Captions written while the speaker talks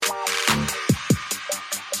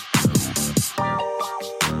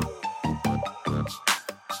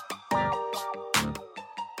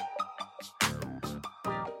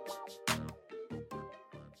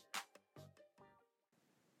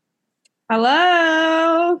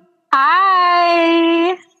Hello.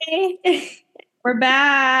 Hi. We're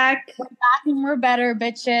back. We're back and we're better,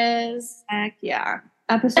 bitches. Heck yeah.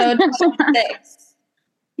 Episode 26.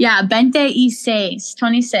 Yeah, 26.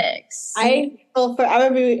 I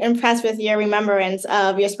would be impressed with your remembrance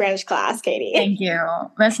of your Spanish class, Katie. Thank you.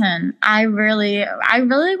 Listen, I really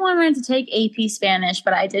wanted to take AP Spanish,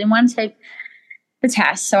 but I didn't want to take the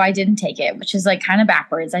test, so I didn't take it, which is like kind of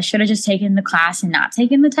backwards. I should have just taken the class and not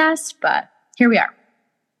taken the test, but here we are.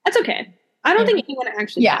 That's okay. I don't think anyone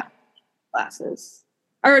actually took classes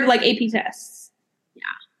or like AP tests. Yeah.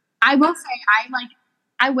 I will say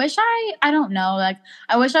I wish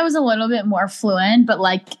I wish I was a little bit more fluent, but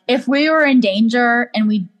like if we were in danger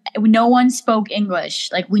and no one spoke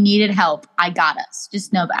English, like we needed help, I got us.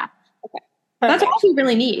 Just know that. Okay. That's all we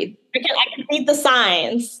really need. I can read the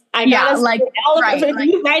signs. If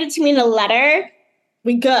you write it to me in a letter,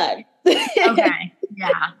 we good. Okay.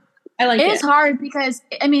 Yeah. I like it. It is hard because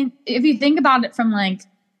I mean, if you think about it from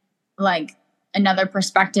like another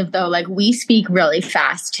perspective though, like we speak really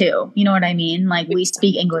fast too. You know what I mean? Like we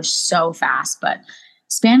speak English so fast, but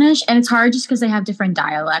Spanish, and it's hard just because they have different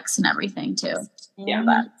dialects and everything too. Yeah.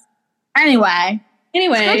 But anyway,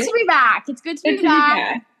 it's good to be back. It's good to be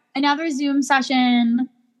back. Another Zoom session.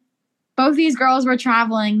 Both these girls were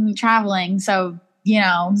traveling. So,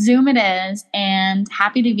 Zoom it is, and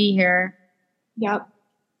happy to be here. Yep.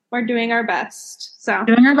 We're doing our best.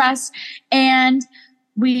 And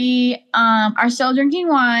we are still drinking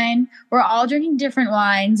wine. We're all drinking different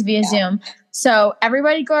wines via Zoom. So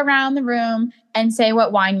everybody go around the room and say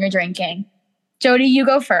what wine you're drinking. Jody, you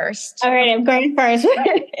go first. All right, I'm going first.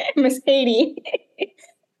 Miss Katie.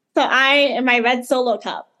 So in my red Solo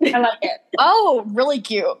cup. I like it. Oh, really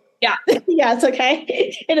cute. Yeah. Yeah, it's okay.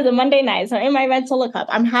 It is a Monday night. So in my red Solo cup,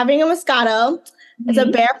 I'm having a Moscato. It's a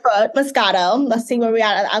barefoot Moscato. Let's see where we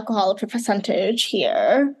are at alcohol percentage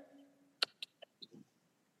here.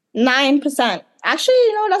 9%. Actually,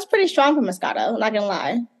 that's pretty strong for Moscato. Not gonna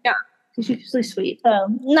lie. Yeah, it's usually sweet. So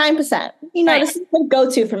 9%. This is the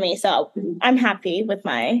go-to for me. So I'm happy with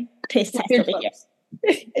my taste test over here.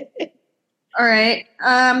 All right.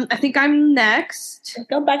 I think I'm next.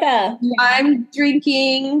 Go, Becca. Yeah. I'm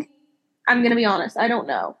drinking. I'm gonna be honest. I don't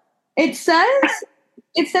know. It says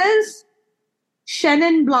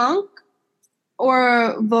Chenin Blanc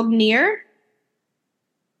or Vaugnier.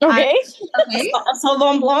 Okay. Okay.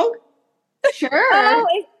 Sauvignon Blanc. Sure.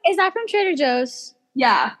 Oh, is that from Trader Joe's?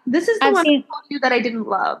 Yeah. This is the one I told you that I didn't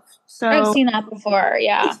love. So I've seen that before.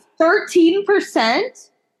 Yeah. 13%.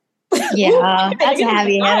 Yeah, that's a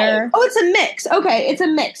heavy hitter. Oh, it's a mix. Okay, it's a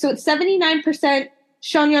mix. So it's 79%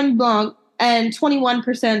 Chenin Blanc and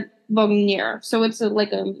 21% Vaugnier. So it's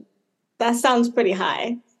That sounds pretty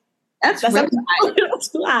high. That's really high.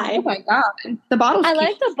 That's high. Oh my god, the bottle's I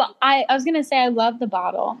like the. I was gonna say I love the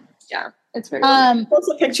bottle. Yeah, it's very. Post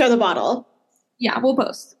a picture of the bottle. Yeah, we'll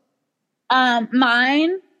post.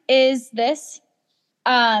 Mine is this.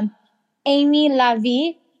 Amy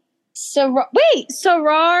Lavie.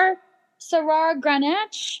 Syrah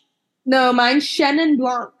Grenache? No, mine's Chenin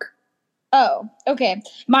Blanc. Oh, okay.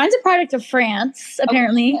 Mine's a product of France,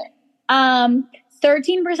 apparently. Okay.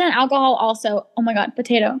 13% alcohol also. Oh my god,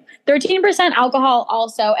 potato. 13% alcohol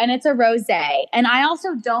also, and it's a rosé. And I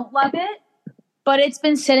also don't love it, but it's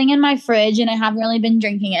been sitting in my fridge and I haven't really been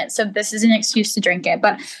drinking it, so this is an excuse to drink it.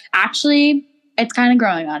 But actually, it's kind of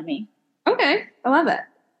growing on me. Okay, I love it.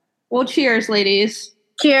 Well, cheers, ladies.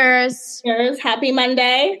 Cheers. Cheers. Happy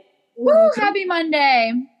Monday. Woo, happy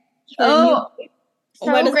Monday. So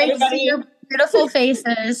great to see your beautiful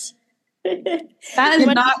faces. That is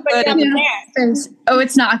not good. Oh,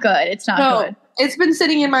 it's not good. It's not good. It's been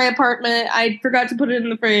sitting in my apartment. I forgot to put it in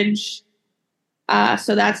the fridge.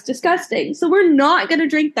 So that's disgusting. So we're not going to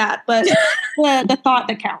drink that, but the thought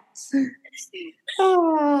that counts.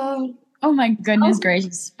 Oh my goodness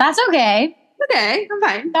gracious. That's okay. Okay, I'm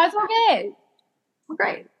fine. That's okay.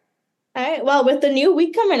 Great. All right. Well, with the new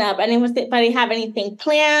week coming up, anybody have anything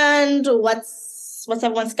planned? What's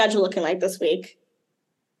everyone's schedule looking like this week?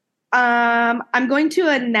 I'm going to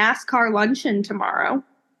a NASCAR luncheon tomorrow.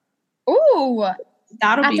 Ooh,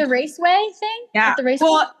 that'll be at the raceway thing. Yeah, at the raceway.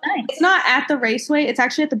 Well, nice. It's not at the raceway. It's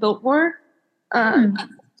actually at the Biltmore.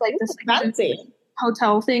 It's like this fancy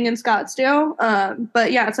hotel thing in Scottsdale.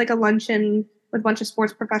 But yeah, it's like a luncheon with a bunch of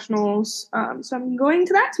sports professionals. So I'm going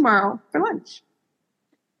to that tomorrow for lunch.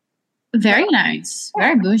 Very nice.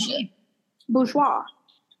 Very bougie. Bourgeois.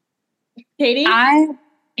 Katie?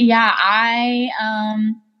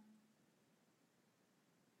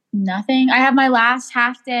 Nothing. I have my last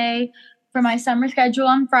half day for my summer schedule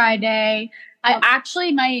on Friday. I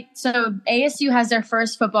actually might. So ASU has their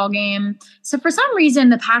first football game. So for some reason,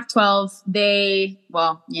 the Pac-12,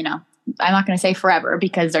 I'm not going to say forever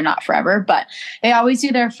because they're not forever, but they always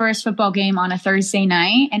do their first football game on a Thursday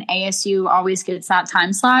night, and ASU always gets that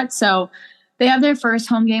time slot. So they have their first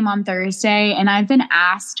home game on Thursday, and I've been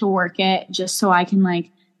asked to work it just so I can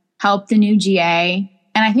like help the new GA.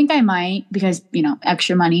 And I think I might because,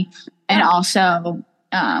 extra money. And also,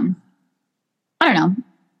 I don't know,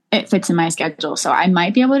 it fits in my schedule. So I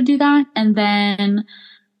might be able to do that. And then,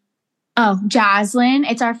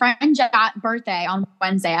 Jaslyn, it's our friend birthday on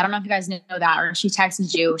Wednesday. I don't know if you guys know that or she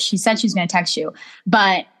texted you. She said she's going to text you.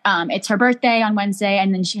 But it's her birthday on Wednesday.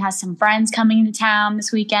 And then she has some friends coming into town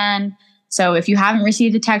this weekend. So if you haven't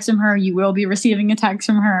received a text from her, you will be receiving a text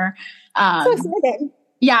from her. So excited.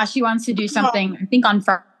 Yeah, she wants to do something, I think on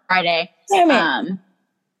Friday.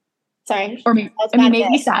 Sorry. Or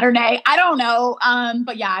maybe Saturday. I don't know.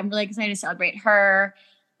 But yeah, I'm really excited to celebrate her.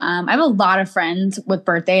 I have a lot of friends with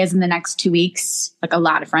birthdays in the next 2 weeks, like a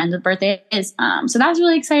lot of friends with birthdays. So that's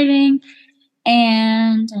really exciting.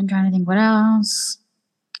 And I'm trying to think what else.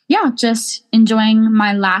 Yeah, just enjoying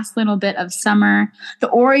my last little bit of summer. The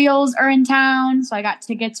Orioles are in town, so I got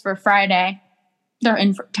tickets for Friday. They're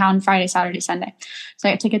in town Friday, Saturday, Sunday. So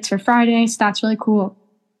I got tickets for Friday, so that's really cool.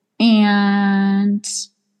 And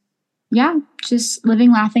yeah, just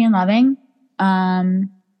living, laughing, and loving.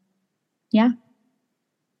 Yeah.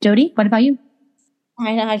 Jody, what about you?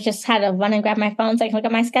 I know. I just had to run and grab my phone so I can look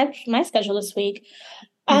at my schedule this week.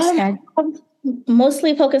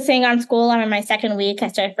 Mostly focusing on school. I'm in my second week. I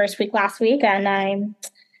started first week last week, and I'm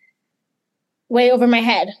way over my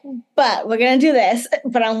head. But we're gonna do this.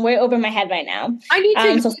 But I'm way over my head right now. I need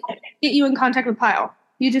to get you in contact with Pyle.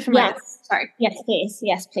 You just remember. Yes. Sorry. Yes,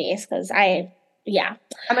 please. Because I'm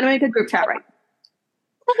gonna make a group chat right.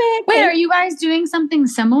 Okay. Wait, are you guys doing something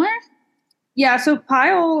similar? Yeah, so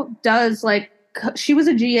Pyle does she was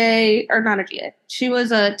a GA, or not a GA. She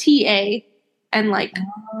was a TA and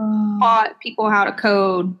taught people how to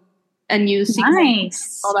code and use SQL.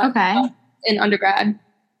 Nice. All that stuff in undergrad.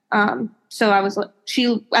 So I was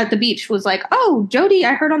she at the beach was like, "Oh, Jody,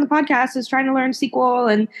 I heard on the podcast is trying to learn SQL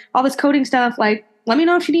and all this coding stuff. Like, let me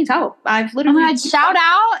know if she needs help." I've literally shout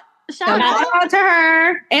out to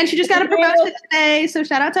her. And she just got a promotion today, so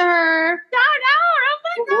shout out to her. Shout out. Oh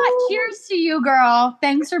my God. Cheers to you, girl.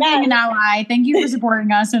 Thanks for being an ally. Thank you for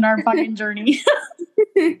supporting us in our fucking journey.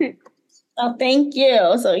 Oh, thank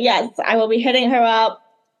you. So yes, I will be hitting her up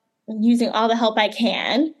using all the help I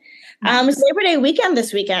can. It's Labor Day weekend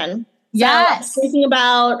this weekend. Yes. So thinking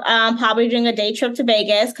about probably doing a day trip to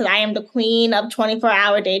Vegas because I am the queen of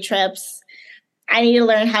 24-hour day trips. I need to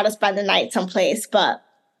learn how to spend the night someplace, but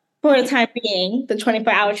for the time being, the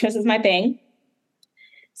 24-hour trips is my thing.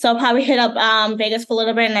 So I'll probably hit up Vegas for a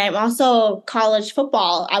little bit. And I'm also college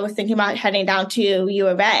football. I was thinking about heading down to U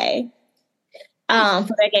of A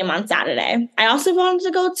for their game on Saturday. I also wanted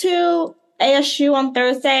to go to ASU on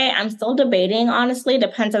Thursday. I'm still debating, honestly.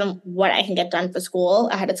 Depends on what I can get done for school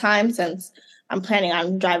ahead of time since I'm planning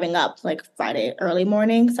on driving up Friday early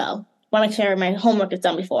morning. So I want to make sure my homework is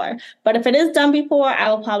done before. But if it is done before, I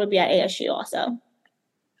will probably be at ASU also.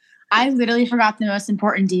 I literally forgot the most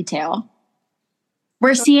important detail.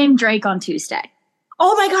 We're seeing Drake on Tuesday.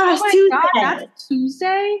 Oh my gosh, Tuesday. God, that's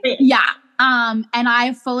Tuesday? Yeah. And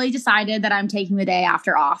I fully decided that I'm taking the day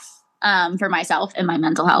after off for myself and my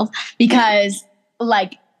mental health because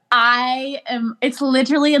it's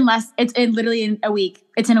literally in a week.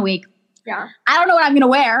 It's in a week. Yeah. I don't know what I'm going to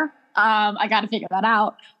wear. I got to figure that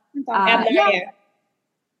out.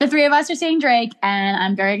 The three of us are seeing Drake, and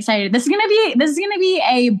I'm very excited. This is gonna be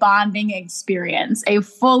a bonding experience. A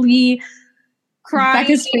fully crying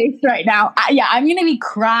Becca's face right now. I'm gonna be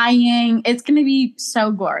crying. It's gonna be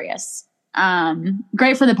so glorious.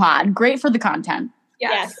 Great for the pod. Great for the content.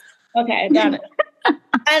 Yes. Okay, got it.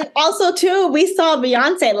 And also, too, we saw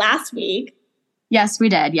Beyonce last week. Yes, we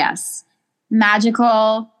did. Yes,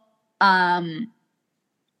 magical. I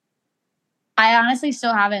honestly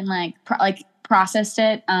still haven't processed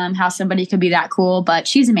it, how somebody could be that cool, but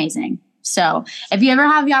she's amazing. So if you ever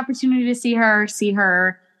have the opportunity to see her.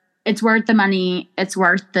 It's worth the money. It's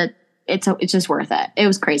worth it's just worth it. It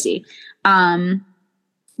was crazy. I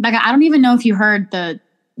don't even know if you heard the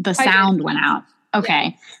sound went out. Okay.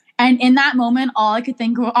 Yeah. And in that moment, all I could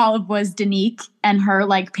think of was Danique and her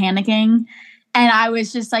panicking. And I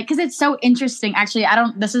was just because it's so interesting. Actually,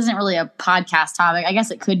 this isn't really a podcast topic. I guess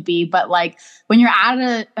it could be, but when you're at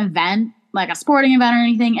an event, like a sporting event or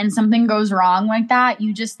anything, and something goes wrong like that,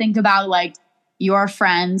 you just think about your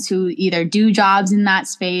friends who either do jobs in that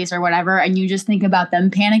space or whatever, and you just think about them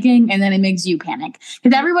panicking, and then it makes you panic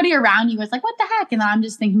because everybody around you is like, what the heck? And then I'm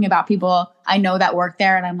just thinking about people I know that work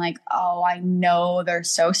there, and I'm like, oh, I know they're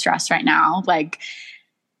so stressed right now. Like,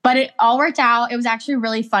 but it all worked out. It was actually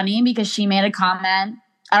really funny because she made a comment.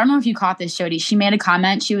 I don't know if you caught this, Jody. She made a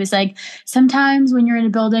comment. She was like, sometimes when you're in a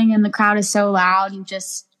building and the crowd is so loud, you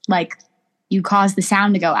just like, you cause the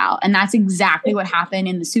sound to go out. And that's exactly what happened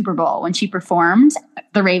in the Super Bowl when she performed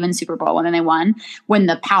the Ravens Super Bowl when they won, when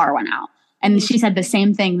the power went out. And she said the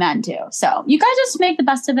same thing then too. So you guys just make the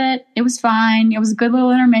best of it. It was fine. It was a good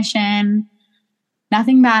little intermission.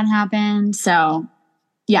 Nothing bad happened. So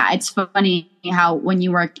yeah, it's funny how when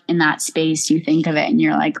you work in that space, you think of it and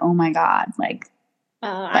you're like, oh my God, like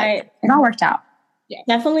it all worked out. Yeah,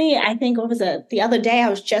 definitely. I think, what was it? The other day, I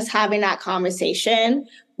was just having that conversation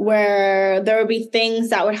where there would be things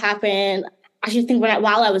that would happen. I should think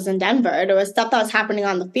while I was in Denver, there was stuff that was happening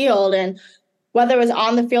on the field, and whether it was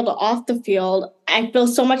on the field or off the field, I feel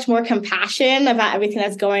so much more compassion about everything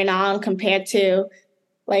that's going on compared to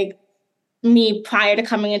like me prior to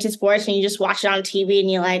coming into sports, and you just watch it on TV and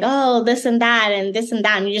you're like, oh, this and that and this and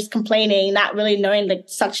that, and you're just complaining, not really knowing like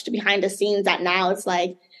such behind the scenes that now it's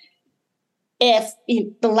like, if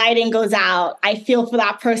the lighting goes out, I feel for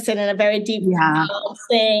that person in a very deep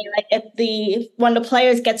thing. Like when the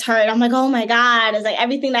players gets hurt, I'm like, oh my God. It's like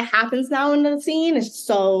everything that happens now in the scene is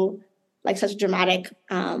so like such a dramatic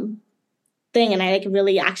thing. And I like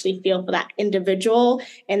really actually feel for that individual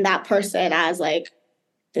and that person as like,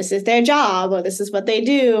 this is their job or this is what they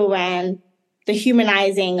do, and the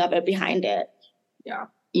humanizing of it behind it. Yeah.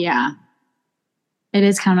 Yeah. It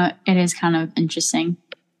is kind of interesting.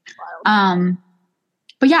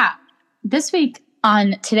 But yeah, this week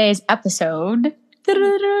on today's episode,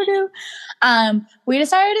 we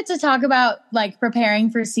decided to talk about like preparing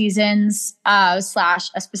for seasons, / a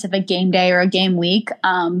specific game day or a game week,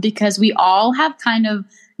 because we all have kind of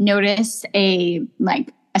noticed a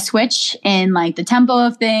switch in like the tempo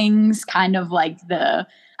of things, kind of like I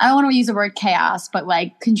don't want to use the word chaos, but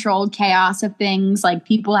like controlled chaos of things. Like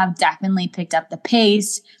people have definitely picked up the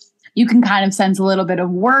pace. You can kind of sense a little bit of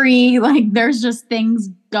worry. Like there's just things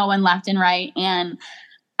going left and right. And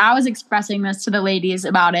I was expressing this to the ladies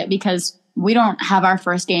about it because we don't have our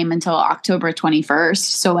first game until October 21st.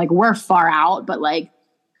 So like we're far out, but like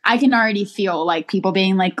I can already feel like people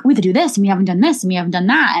being like, we have to do this and we haven't done this and we haven't done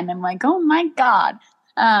that. And I'm like, oh my God.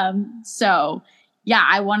 So yeah,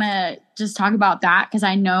 I want to just talk about that because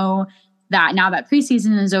I know that now that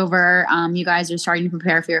preseason is over, you guys are starting to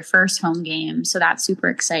prepare for your first home game. So that's super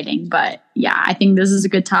exciting. But yeah, I think this is a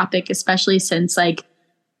good topic, especially since like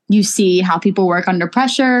you see how people work under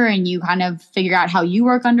pressure and you kind of figure out how you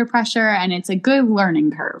work under pressure, and it's a good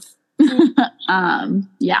learning curve.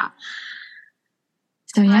 Yeah.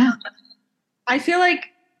 So yeah. I feel like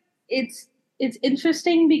it's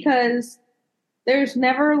interesting because there's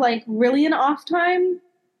never like really an off time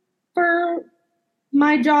for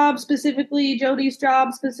my job specifically, Jody's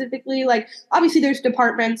job specifically. Like obviously there's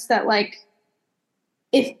departments that like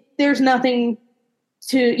if there's nothing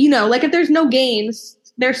to, like if there's no games,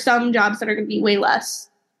 there's some jobs that are going to be way less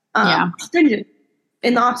stringent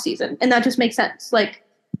in the off season. And that just makes sense. Like,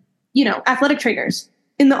 athletic trainers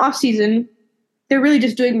in the off season, they're really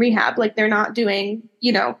just doing rehab. Like they're not doing,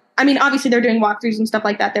 obviously they're doing walkthroughs and stuff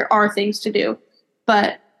like that. There are things to do,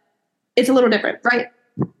 but it's a little different, right?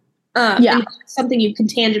 And something you can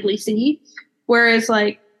tangibly see. Whereas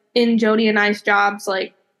like in Jody and I's jobs,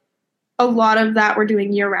 like a lot of that we're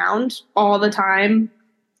doing year round all the time,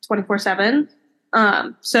 24/7.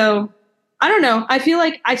 So I don't know. I feel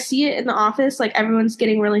like I see it in the office. Like everyone's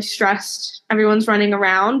getting really stressed. Everyone's running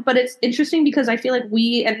around, but it's interesting because I feel like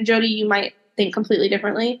we, and Jody, you might think completely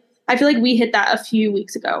differently. I feel like we hit that a few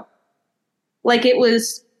weeks ago. Like it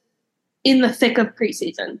was in the thick of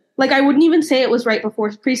preseason. Like I wouldn't even say it was right before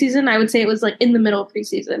preseason. I would say it was like in the middle of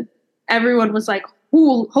preseason. Everyone was like,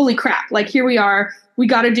 ooh, holy crap. Like here we are. We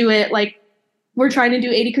got to do it. Like we're trying to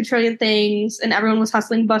do 80 quadrillion things, and everyone was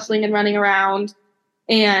hustling, bustling, and running around.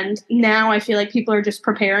 And now I feel like people are just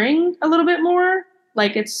preparing a little bit more.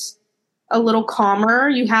 Like it's a little calmer.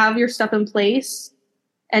 You have your stuff in place,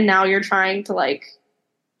 and now you're trying to like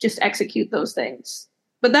just execute those things.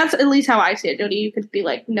 But that's at least how I see it, Jody. You could be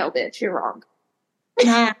like, no, bitch, you're wrong.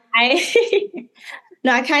 I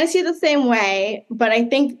kind of see it the same way. But I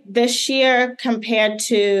think this year compared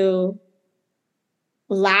to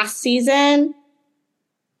last season,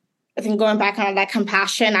 I think going back on that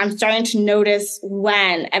compassion, I'm starting to notice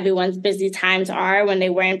when everyone's busy times are when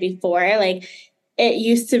they weren't before. Like it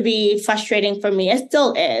used to be frustrating for me. It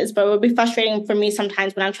still is, but it would be frustrating for me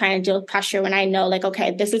sometimes when I'm trying to deal with pressure, when I know, like,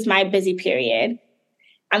 okay, this is my busy period.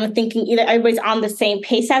 I'm thinking either everybody's on the same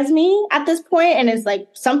pace as me at this point, and it's like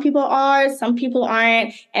some people are, some people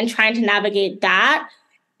aren't, and trying to navigate that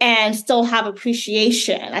and still have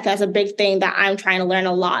appreciation. I think that's a big thing that I'm trying to learn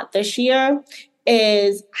a lot this year,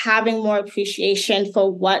 is having more appreciation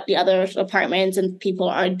for what the other departments and people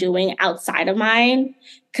are doing outside of mine.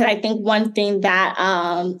 Because I think one thing that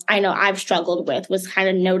I know I've struggled with was kind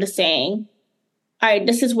of noticing, all right,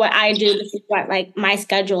 this is what I do. This is what like my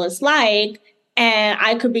schedule is like. And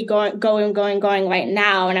I could be going right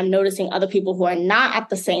now. And I'm noticing other people who are not at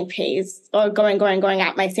the same pace or going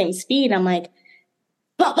at my same speed. I'm like,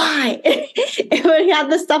 but why? When you have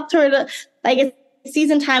the stuff to, like, it's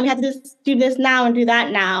season time, we have to just do this now and do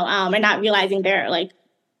that now. And not realizing they're like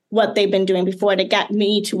what they've been doing before to get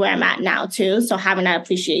me to where I'm at now too. So having that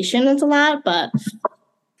appreciation is a lot, but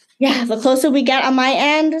yeah, the closer we get on my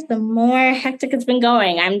end, the more hectic it's been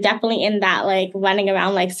going. I'm definitely in that like running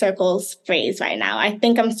around like circles phase right now. I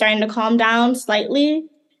think I'm starting to calm down slightly,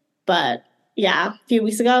 but yeah, a few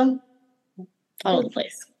weeks ago, all over the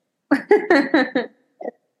place.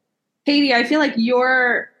 Katie, I feel like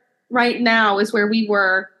you're right now is where we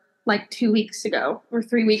were like 2 weeks ago or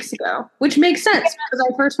 3 weeks ago, which makes sense because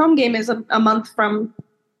our first home game is a month from,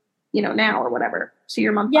 now or whatever. So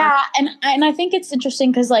you're a month. Yeah. And I think it's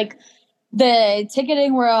interesting because like the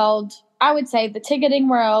ticketing world, I would say the ticketing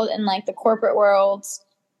world and like the corporate worlds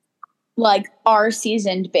like are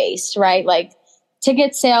seasoned based, right? Like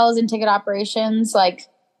ticket sales and ticket operations, like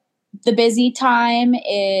the busy time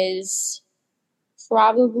is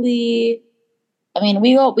probably,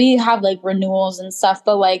 we have like renewals and stuff,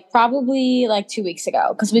 but like probably like 2 weeks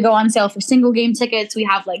ago, because we go on sale for single game tickets. We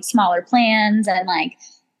have like smaller plans and like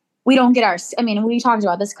we don't get we talked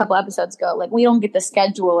about this a couple episodes ago, like we don't get the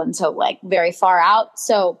schedule until like very far out.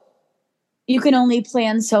 So you can only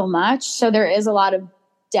plan so much. So there is a lot of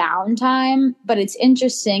downtime, but it's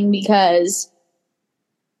interesting because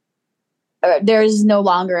there's no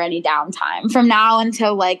longer any downtime from now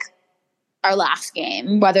until like our last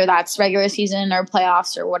game, whether that's regular season or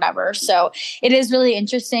playoffs or whatever. So it is really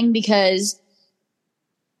interesting because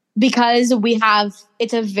we have,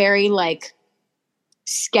 it's a very like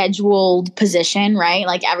scheduled position, right?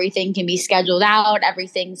 Like everything can be scheduled out.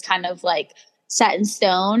 Everything's kind of like set in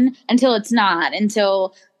stone until it's not,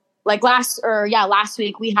 until like last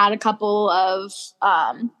week we had a couple of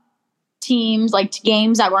teams, like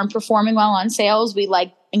games that weren't performing well on sales. We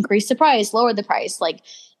like increased the price, lowered the price, like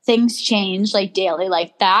things change like daily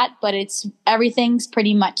like that, but everything's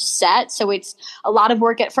pretty much set. So it's a lot of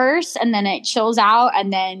work at first and then it chills out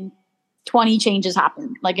and then 20 changes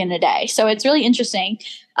happen like in a day. So it's really interesting.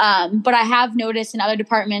 But I have noticed in other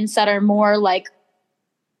departments that are more like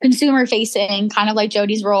consumer facing, kind of like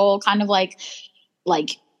Jody's role, kind of like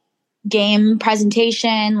game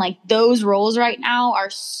presentation, like those roles right now are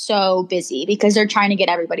so busy because they're trying to get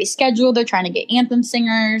everybody scheduled. They're trying to get anthem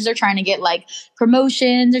singers. They're trying to get like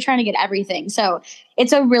promotions. They're trying to get everything. So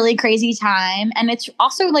it's a really crazy time. And it's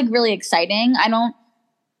also like really exciting.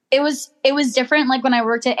 It was different like when I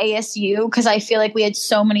worked at ASU because I feel like we had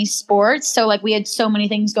so many sports. So like we had so many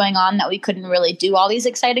things going on that we couldn't really do all these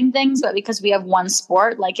exciting things. But because we have one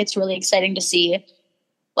sport, like it's really exciting to see,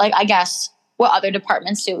 like, I guess, what other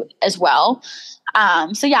departments do as well.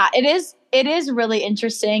 So yeah, it is really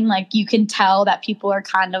interesting. Like you can tell that people are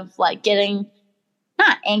kind of like getting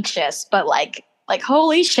not anxious, but like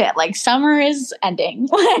holy shit, like summer is ending.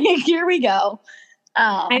 Like here we go.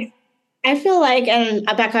 I feel like, and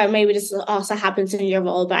Becca, maybe this also happens in your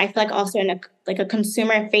role, but I feel like also in a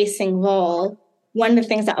consumer facing role, one of the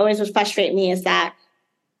things that always would frustrate me is that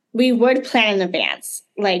we would plan in advance.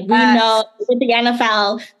 Like we know with the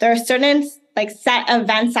NFL, there are certain like set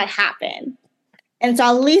events that happen. And so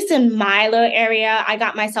at least in my little area, I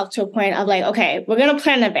got myself to a point of like, okay, we're going to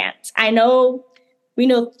plan an event. We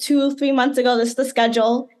know 2-3 months ago, this is the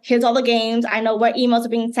schedule. Here's all the games. I know what emails are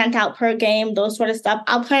being sent out per game, those sort of stuff.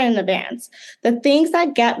 I'll plan in advance. The things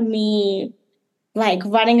that get me like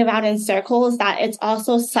running around in circles, that it's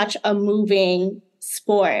also such a moving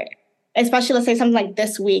sport, especially let's say something like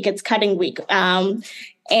this week, it's cutting week.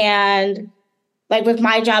 And like with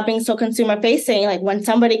my job being so consumer facing, like when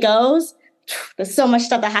somebody goes, there's so much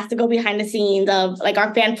stuff that has to go behind the scenes of like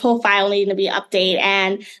our fan profile needing to be updated.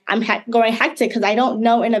 And I'm going hectic because I don't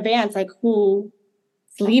know in advance like who's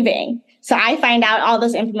leaving. So I find out all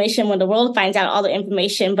this information when the world finds out all the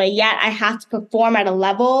information, but yet I have to perform at a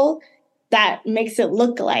level that makes it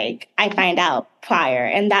look like I find out prior.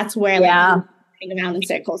 And that's where like running around in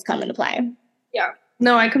circles come into play. Yeah.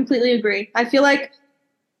 No, I completely agree. I feel like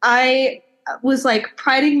I was like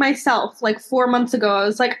priding myself like 4 months ago. I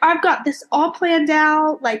was like, I've got this all planned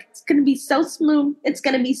out. Like, it's going to be so smooth. It's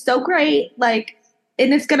going to be so great. Like,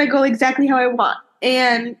 and it's going to go exactly how I want.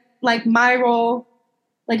 And like my role,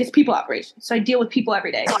 like, it's people operations. So I deal with people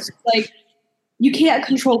every day. So, like, you can't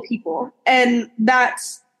control people. And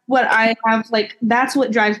that's what I have, like, that's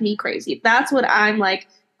what drives me crazy. That's what I'm like,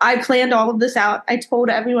 I planned all of this out. I told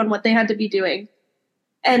everyone what they had to be doing,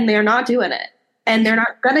 and they're not doing it. And they're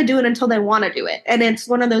not going to do it until they want to do it. And it's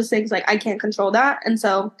one of those things, like, I can't control that. And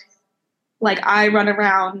so, like, I run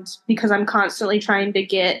around because I'm constantly trying to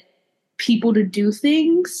get people to do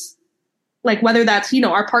things. Like, whether that's, you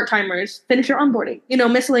know, our part-timers, finish your onboarding, you know,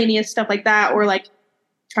 miscellaneous stuff like that, or like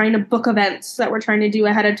trying to book events that we're trying to do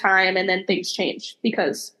ahead of time, and then things change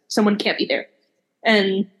because someone can't be there.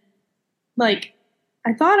 And like,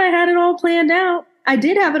 I thought I had it all planned out. I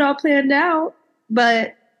did have it all planned out,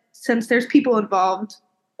 but since there's people involved,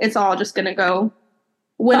 it's all just going to go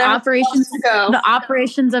the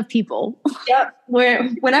operations of people. Yep.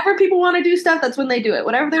 Whenever people want to do stuff, that's when they do it.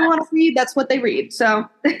 Whatever they want to read, that's what they read. So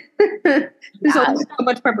there's only so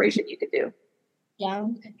much preparation you can do. Yeah.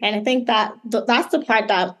 And I think that that's the part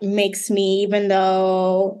that makes me, even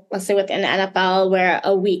though, let's say within the NFL, where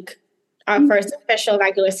our first official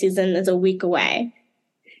regular season is a week away.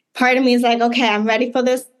 Part of me is like, okay, I'm ready for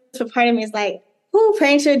this. But part of me is like,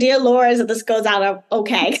 praying to the dear Lord that this goes out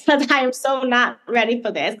okay. Because I am so not ready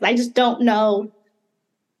for this. I just don't know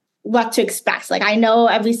what to expect. Like, I know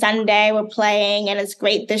every Sunday we're playing, and it's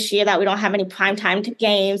great this year that we don't have any primetime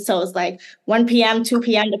games. So it's like 1 p.m., 2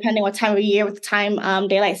 p.m., depending what time of year with the time,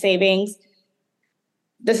 daylight savings.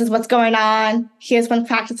 This is what's going on. Here's when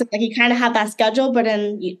practices. Like, you kind of have that schedule, but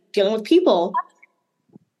then you're dealing with people.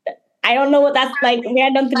 I don't know what that's like. I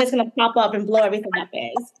don't think it's going to pop up and blow everything up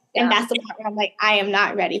is. And that's the part where I'm like, I am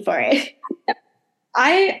not ready for it.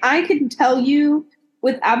 I can tell you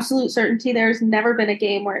with absolute certainty there's never been a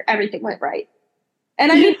game where everything went right.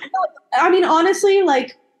 And I mean, honestly,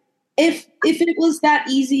 like, if it was that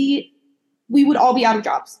easy, we would all be out of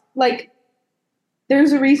jobs. Like,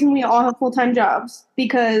 there's a reason we all have full-time jobs,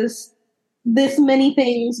 because this many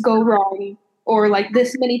things go wrong, or like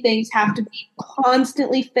this many things have to be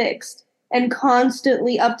constantly fixed and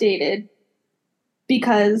constantly updated,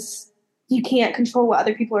 because you can't control what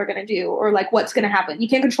other people are going to do, or like what's going to happen. You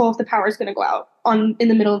can't control if the power is going to go out in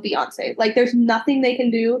the middle of Beyonce. Like, there's nothing they can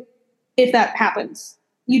do if that happens.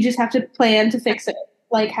 You just have to plan to fix it.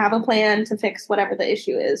 Like, have a plan to fix whatever the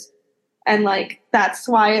issue is. And like, that's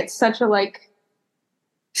why it's such a like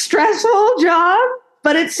stressful job,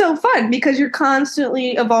 but it's so fun because you're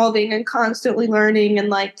constantly evolving and constantly learning, and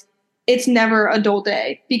like, it's never a dull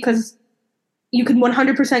day because you can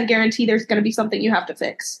 100% guarantee there's going to be something you have to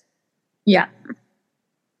fix. Yeah.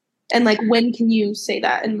 And like, when can you say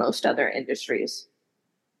that in most other industries?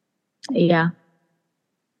 Yeah.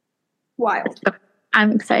 Wild.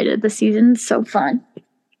 I'm excited. The season's so fun.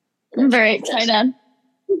 I'm very excited.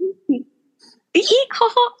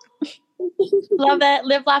 Love it.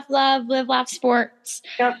 Live, laugh, love. Live, laugh, sports.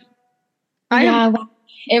 Yep.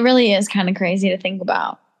 It really is kind of crazy to think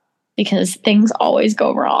about, because things always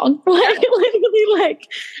go wrong. Like, literally, like,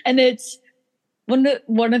 and it's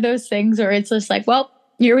one of those things where it's just like, well,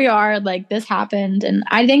 here we are, like, this happened. And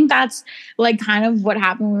I think that's like kind of what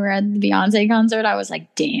happened when we were at the Beyonce concert. I was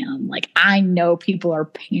like, damn, like, I know people are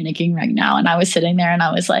panicking right now. And I was sitting there and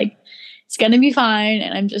I was like, it's going to be fine.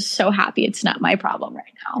 And I'm just so happy it's not my problem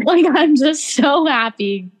right now. Like, I'm just so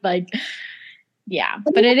happy. Like, yeah,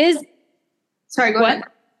 but it is. Sorry, go ahead.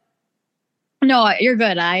 No, you're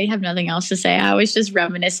good. I have nothing else to say. I was just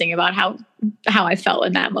reminiscing about how I felt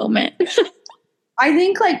in that moment. I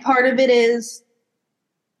think like part of it is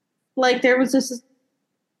like, there was this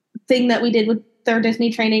thing that we did with their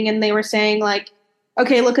Disney training, and they were saying like,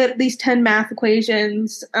 okay, look at these 10 math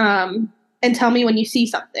equations and tell me when you see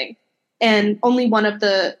something. And only one of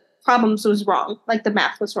the problems was wrong. Like, the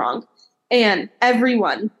math was wrong. And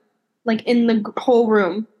everyone, like, in the whole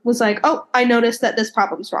room was like, oh, I noticed that this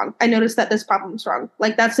problem's wrong. I noticed that this problem's wrong.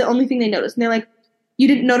 Like, that's the only thing they noticed. And they're like, you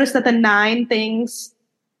didn't notice that the 9 things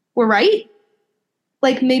were right?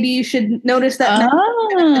 Like, maybe you should notice that at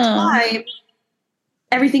the time,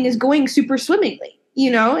 everything is going super swimmingly. You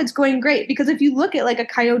know, it's going great. Because if you look at like a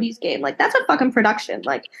Coyotes game, like, that's a fucking production.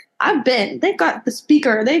 Like, they've got the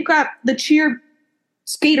speaker, they've got the cheer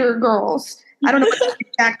skater girls. I don't know what the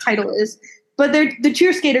exact title is, but they're the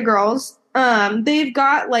cheer skater girls. They've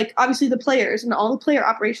got like, obviously, the players and all the player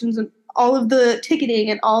operations and all of the ticketing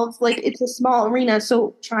and all of like, it's a small arena.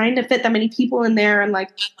 So trying to fit that many people in there and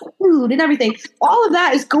like food and everything, all of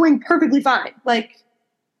that is going perfectly fine. Like,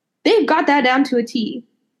 they've got that down to a T.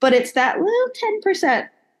 But it's that little 10%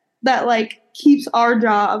 that like keeps our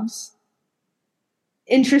jobs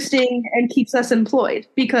interesting and keeps us employed,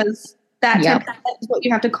 because that 10% is what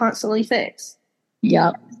you have to constantly fix.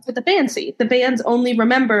 Yep. With the fans see. The fans only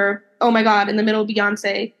remember, oh my God, in the middle of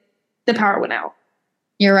Beyonce, the power went out.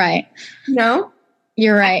 You're right. No?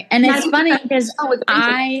 You're right. And it's funny because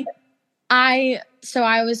I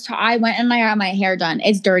went and I got my hair done.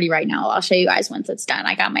 It's dirty right now. I'll show you guys once it's done.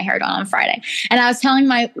 I got my hair done on Friday. And I was telling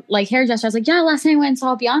my like hairdresser, I was like, yeah, last night I went and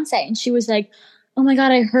saw Beyonce. And she was like, oh my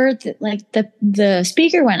God, I heard that like the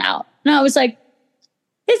speaker went out. And I was like,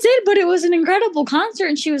 it did, but it was an incredible concert.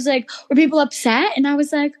 And she was like, were people upset? And I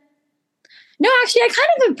was like, no, actually, I kind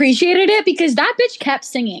of appreciated it because that bitch kept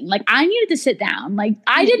singing. Like, I needed to sit down. Like,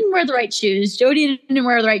 I didn't wear the right shoes. Jody didn't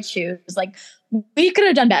wear the right shoes. Like, we could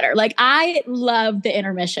have done better. Like, I loved the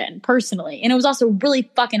intermission personally. And it was also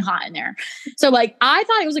really fucking hot in there. So, like, I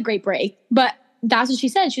thought it was a great break. But that's what she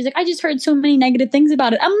said. She was like, I just heard so many negative things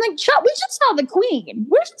about it. I'm like, we just saw the queen.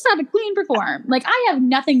 We just saw the queen perform. Like, I have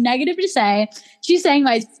nothing negative to say. She's saying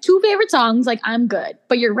my 2 favorite songs. Like, I'm good.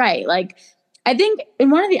 But you're right. Like, I think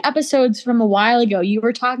in one of the episodes from a while ago, you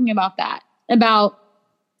were talking about that, about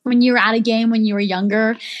when you were at a game when you were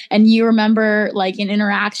younger and you remember like an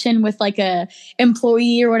interaction with like a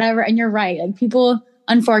employee or whatever. And you're right. Like, people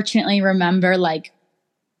unfortunately remember like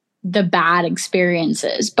the bad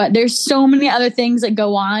experiences, but there's so many other things that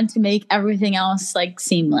go on to make everything else like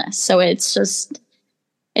seamless. So it's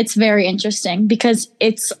very interesting because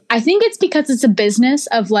I think it's because it's a business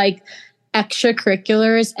of like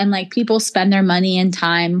extracurriculars and like people spend their money and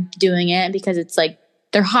time doing it because it's like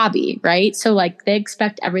their hobby, right? So like they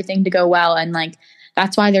expect everything to go well, and like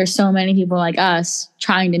that's why there's so many people like us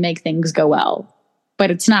trying to make things go well. But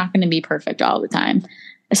it's not going to be perfect all the time,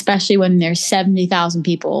 especially when there's 70,000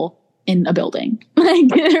 people in a building. Like,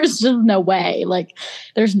 there's just no way. Like,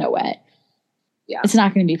 there's no way. Yeah, it's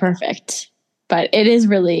not going to be perfect, but it is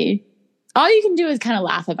really, all you can do is kind of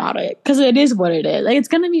laugh about it because it is what it is. Like, it's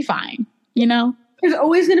going to be fine. You know, there's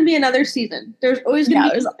always going to be another season. There's always going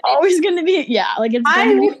to be. Yeah, like it's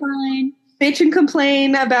going to be fine. Bitch and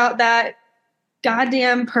complain about that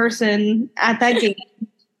goddamn person at that game,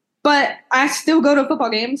 but I still go to football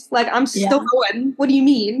games. Like, I'm still going. What do you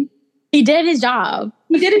mean? He did his job.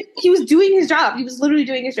 He did it. He was doing his job. He was literally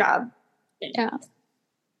doing his job. Yeah.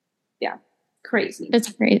 Yeah. Crazy.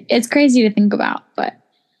 It's crazy. It's crazy to think about, but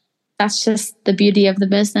that's just the beauty of the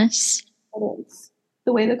business. It is.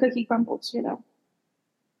 The way the cookie crumbles, you know.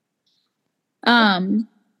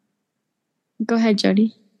 Go ahead,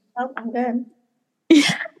 Jody. Oh, I'm good.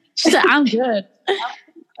 She said, I'm good.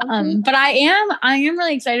 But I am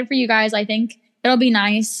really excited for you guys. I think it'll be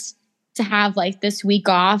nice to have like this week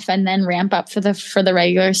off and then ramp up for the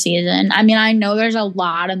regular season. I mean, I know there's a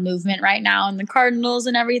lot of movement right now in the Cardinals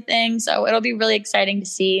and everything, so it'll be really exciting to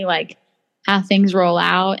see like how things roll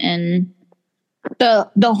out. And the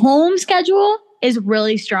home schedule is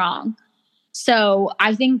really strong. So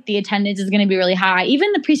I think the attendance is going to be really high.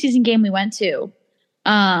 Even the preseason game we went to,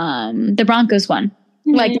 the Broncos one.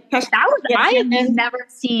 Mm-hmm. Like, I have never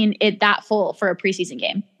seen it that full for a preseason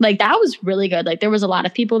game. Like, that was really good. Like, there was a lot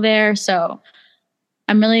of people there. So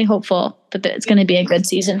I'm really hopeful that it's going to be a good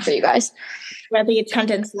season for you guys. Where the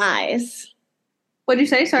attendance lies. What did you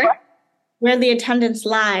say? Sorry? Where the attendance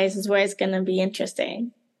lies is where it's going to be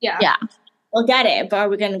interesting. Yeah. Yeah. We'll get it, but are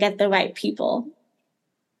we going to get the right people?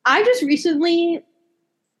 I just recently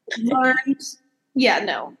learned. Yeah,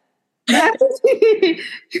 no. I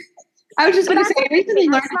was just going to say, I recently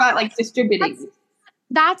learned about like distributing.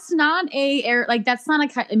 That's not that's not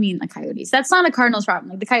a Coyotes. That's not a Cardinals problem.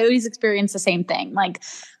 Like, the Coyotes experience the same thing. Like,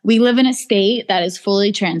 we live in a state that is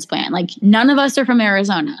fully transplant. Like, none of us are from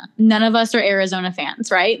Arizona. None of us are Arizona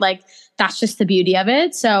fans, right? Like, that's just the beauty of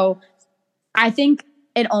it. So I think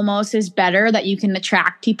it almost is better that you can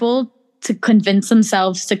attract people to convince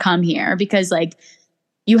themselves to come here, because like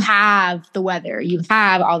you have the weather, you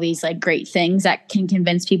have all these like great things that can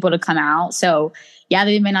convince people to come out. So yeah,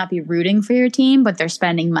 they may not be rooting for your team, but they're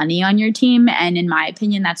spending money on your team. And in my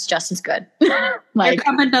opinion, that's just as good. Like, they're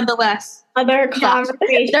coming nonetheless. Other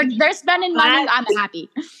conversation. They're spending money. I'm happy.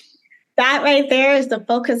 That right there is the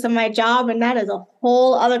focus of my job. And that is a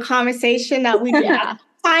whole other conversation that we have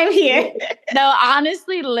time here. No,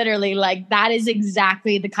 honestly, literally, like, that is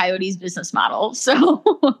exactly the Coyotes business model. So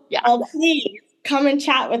yeah. Oh, please come and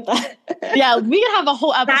chat with us. Yeah, we could have a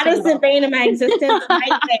whole episode. That is the vein of my existence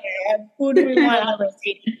right there. Who do we want to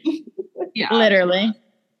listen? Yeah, literally.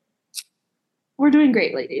 We're doing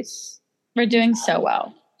great, ladies. We're doing so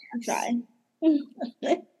well. I'm trying. All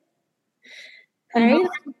right.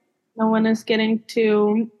 No one is getting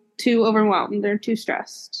too too overwhelmed or too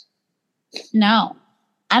stressed. No.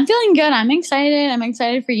 I'm feeling good. I'm excited. I'm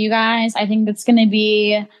excited for you guys. I think it's going to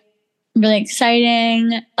be really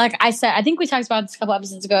exciting. Like I said, I think we talked about this a couple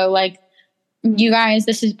episodes ago. Like, you guys,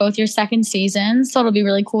 this is both your second season, so it'll be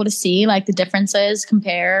really cool to see like the differences,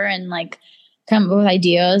 compare, and like come up with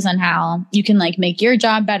ideas on how you can like make your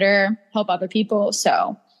job better, help other people.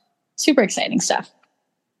 So super exciting stuff.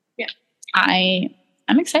 Yeah.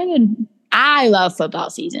 I'm excited. I love football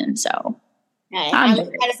season, so I'm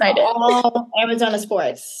very excited. All Arizona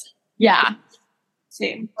sports. Yeah.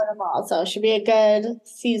 Same. For them all. So it should be a good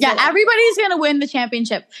season. Yeah, everybody's gonna win the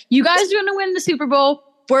championship. You guys are gonna win the Super Bowl.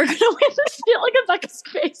 We're gonna win the Stanley Cup. Like a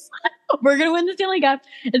space. We're gonna win the Stanley Cup.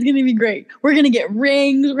 It's gonna be great. We're gonna get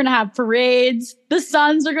rings. We're gonna have parades. The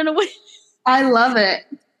Suns are gonna win. I love it.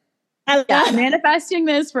 Manifesting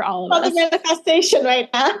this for all of us. The manifestation right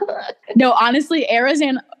now. No, honestly,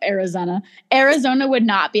 Arizona would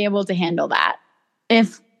not be able to handle that.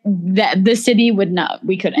 If the city would not,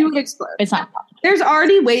 we couldn't. It would explode. It's not possible. There's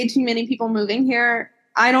already way too many people moving here.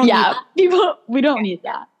 I don't. Yeah, people. We don't need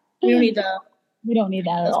that. We don't need that. We don't need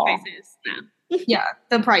that at all. Prices. No. Yeah,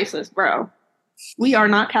 the prices, bro. We are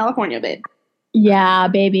not California, babe. Yeah,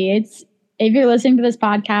 baby. It's if you're listening to this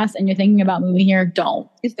podcast and you're thinking about moving here, don't.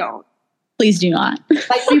 Please don't. Please do not.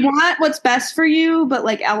 Like, we want what's best for you, but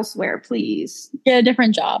like elsewhere, please. Get a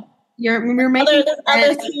different job. You're making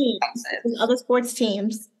other teams, other sports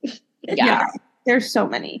teams. Yeah. There's so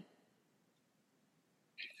many.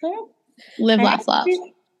 Live, laugh, love.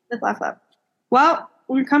 Live, laugh, love. Well,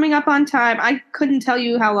 we're coming up on time. I couldn't tell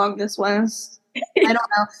you how long this was. I don't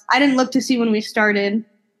know. I didn't look to see when we started.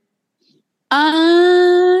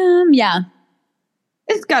 Yeah.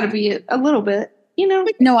 It's got to be a little bit, you know.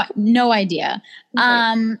 No idea.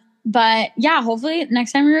 Okay. But yeah, hopefully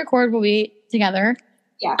next time we record, we'll be together.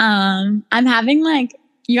 Yeah. I'm having like,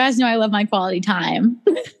 you guys know I love my quality time.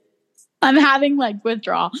 I'm having like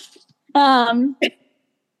withdrawal.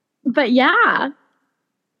 But yeah.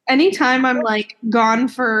 Anytime I'm like gone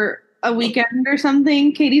for a weekend or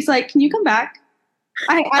something, Katie's like, "Can you come back?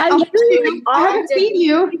 I haven't seen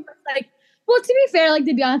you." Like, well, to be fair, like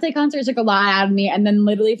the Beyonce concert took a lot out of me, and then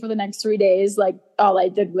literally for the next 3 days, like all I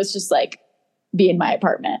did was just like be in my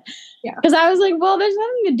apartment. Yeah, because I was like, well, there's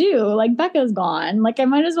nothing to do. Like Becca's gone. Like I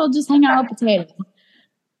might as well just hang out with Potato.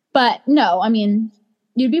 But no, I mean,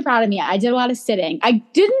 you'd be proud of me. I did a lot of sitting. I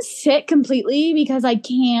didn't sit completely because I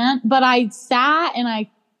can't, but I sat and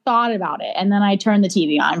I thought about it, and then I turned the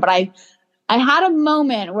TV on. But I had a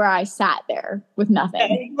moment where I sat there with nothing.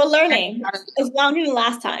 Okay. We're learning. It's longer than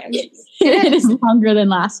last time. It is longer than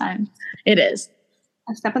last time. It is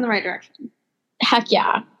a step in the right direction. Heck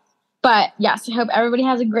yeah. But yes, I hope everybody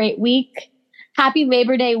has a great week. Happy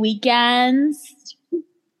Labor Day weekends.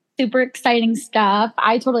 Super exciting stuff.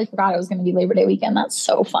 I totally forgot it was going to be Labor Day weekend. That's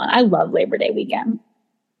so fun. I love Labor Day weekend.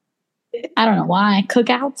 I don't know why.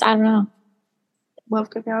 Cookouts? I don't know. Love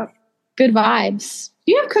cookout. Good vibes.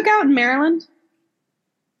 Do you have cookout in Maryland?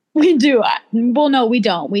 We do. Well, no, we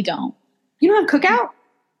don't. We don't. You don't have cookout?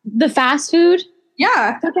 The fast food?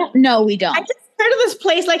 Yeah. Cookout? No, we don't. I just heard of this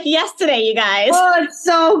place like yesterday, you guys. Oh, it's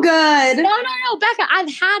so good. No, Becca,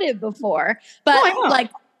 I've had it before. But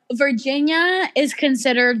like Virginia is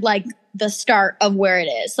considered like the start of where it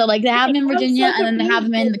is. So like they have them in Virginia and then they have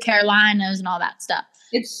them in the Carolinas and all that stuff.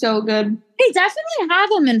 It's so good. They definitely have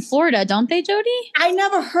them in Florida, don't they, Jody? I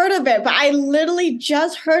never heard of it, but I literally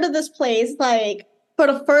just heard of this place like for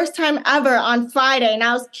the first time ever on Friday, and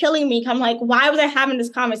I was killing me. I'm like, why was I having this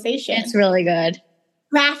conversation? It's really good.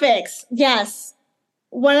 Graphics, yes.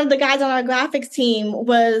 One of the guys on our graphics team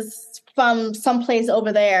was from someplace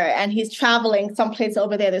over there, and he's traveling someplace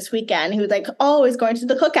over there this weekend. He was like, oh, he's going to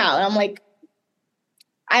the cookout. And I'm like,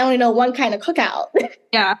 I only know one kind of cookout.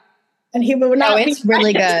 Yeah. And he would not. No, it's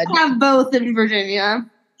really good. Have both in Virginia.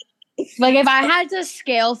 Like if I had to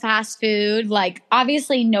scale fast food, like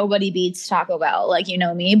obviously nobody beats Taco Bell, like you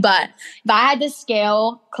know me. But if I had to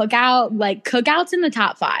scale cookout, like cookout's in the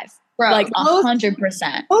top 5, bro, like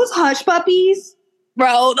 100%. Those hush puppies,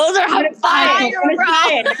 bro, those are fire, bro.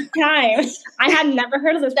 I had never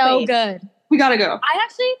heard of this. So place. good. We gotta go. I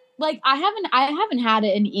actually like. I haven't had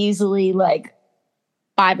it in easily like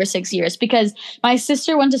 5 or 6 years because my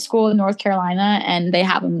sister went to school in North Carolina and they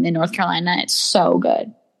have them in North Carolina. It's so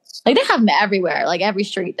good. Like they have them everywhere, like every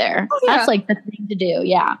street there. Oh, yeah. That's like the thing to do.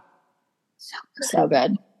 Yeah. So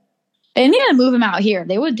good. They need to move them out here.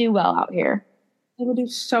 They would do well out here. They would do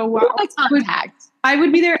so well. I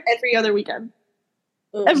would be there every other weekend.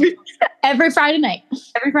 Every Friday night.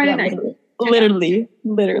 Every Friday night. Literally.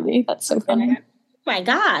 That's so funny. Oh my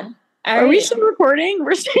God. Are we still recording?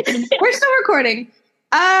 We're still recording.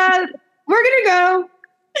 We're gonna go.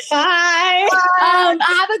 Bye.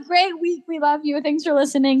 Have a great week. We love you. Thanks for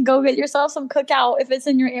listening. Go get yourself some cookout if it's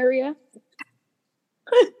in your area.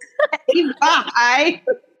 Bye.